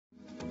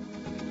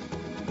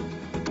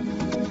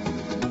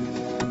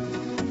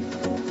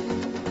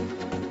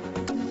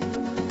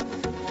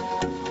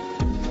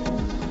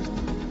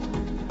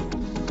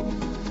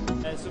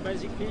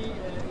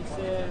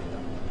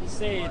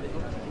said,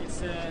 it's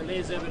a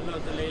laser but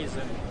not a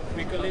laser.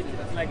 We call it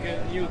like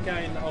a new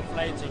kind of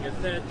lighting, a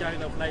third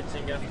kind of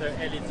lighting after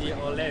LED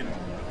or LED.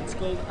 It's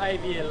called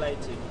AVL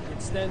lighting.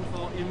 It stands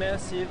for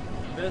immersive,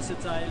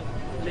 versatile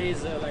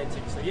laser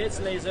lighting. So yes,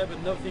 laser,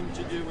 but nothing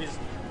to do with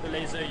the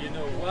laser you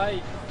know. Why?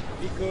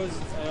 Because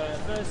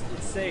first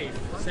it's safe,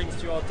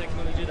 thanks to our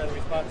technology that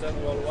we've patented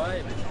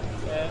worldwide.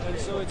 And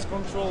so it's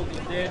controlled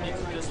in dynamics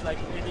just like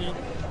any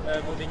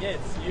moving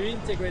heads. You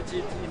integrate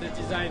it in the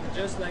design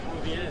just like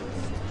moving heads.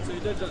 So you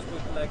don't just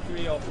put like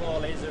 3 or 4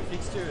 laser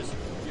fixtures,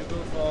 you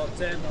go for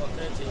 10 or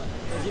 30.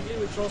 Basically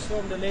we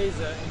transform the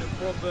laser in a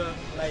proper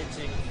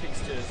lighting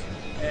fixtures.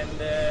 And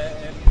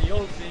the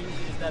whole thing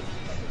is that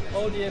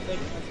all the effect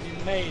has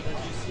been made, as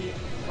you see,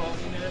 for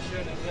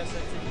immersion and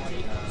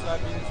versatility. So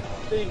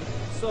I've been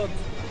thought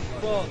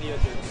for the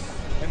audience.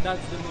 And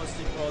that's the most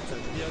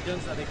important. The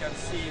audience, that they can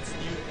see it's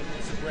new and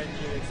it's a brand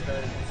new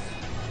experience.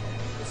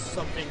 It's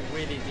something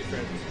really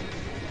different.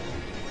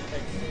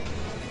 Thanks.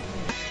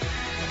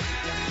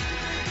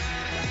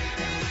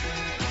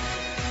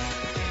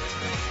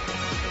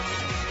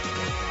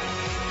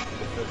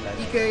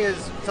 EK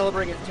is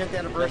celebrating its 10th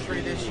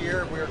anniversary this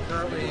year. We are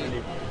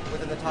currently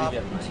within the top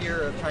tier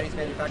of Chinese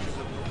manufacturers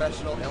of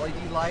professional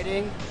LED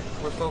lighting.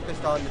 We're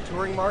focused on the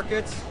touring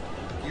markets,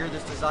 gear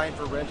that's designed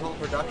for rental,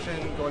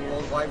 production, going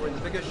worldwide. We're in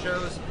the biggest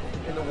shows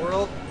in the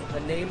world. A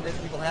name that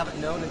people haven't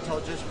known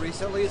until just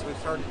recently is we've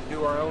started to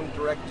do our own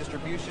direct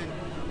distribution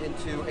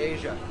into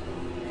Asia.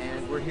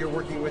 And we're here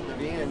working with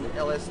Naveen and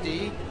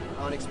LSD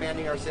on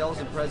expanding our sales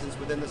and presence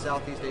within the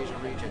Southeast Asia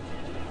region.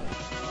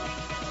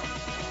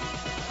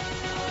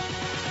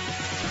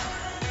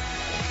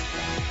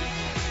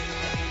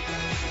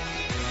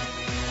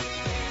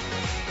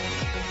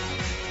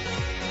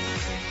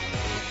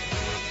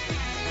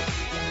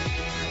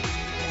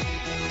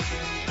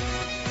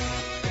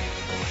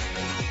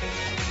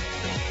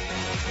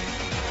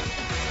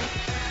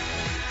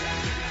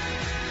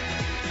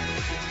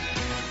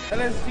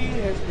 LSD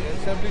has been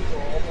established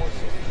for almost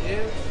 6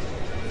 years.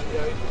 We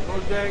are into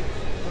projects,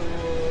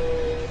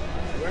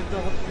 to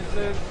rental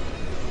business.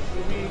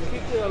 We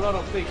cater a lot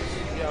of things.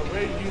 We are a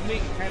very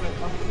unique kind of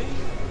company.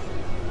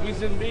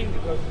 Reason being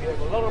because we have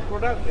a lot of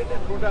product, and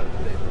that product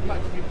that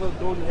much people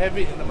don't have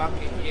it in the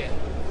market yet.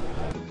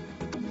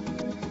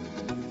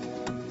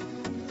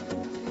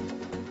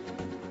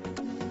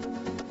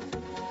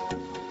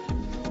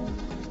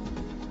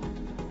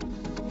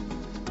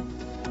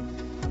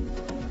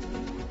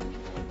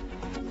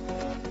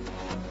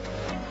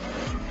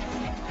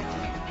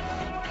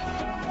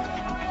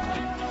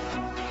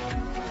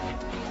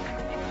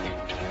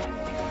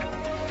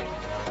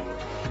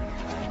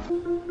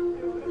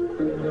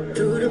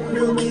 Through the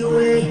Milky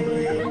Way,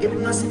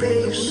 in my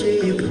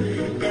spaceship,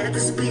 at the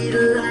speed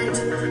of light,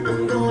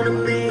 I'm gonna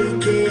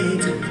make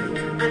it.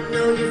 I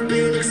know you've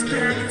been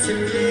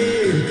expecting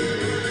me.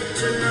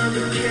 Turn on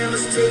the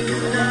cameras, take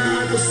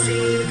another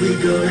scene. We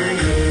go like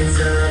hands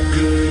up,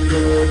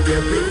 people,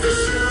 get with the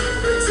show.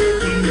 We're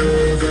taking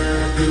over,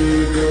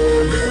 people,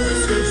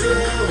 lose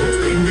control.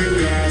 Spin the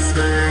gas,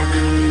 my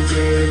DJ,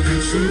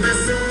 preaching my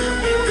soul.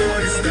 Aim for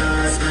the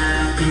stars, my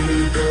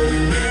people, we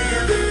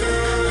never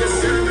fall.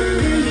 'Cause I'm a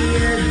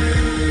million.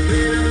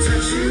 When I'm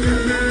touching the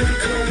earth,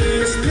 call me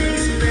a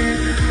spaceman.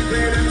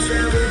 When I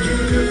travel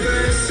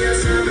universe,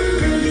 yes, I'm a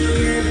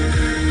million.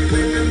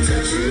 When I'm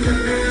touching the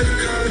earth,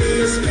 call me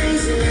a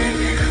spaceman.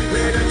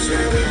 When I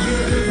travel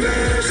universe.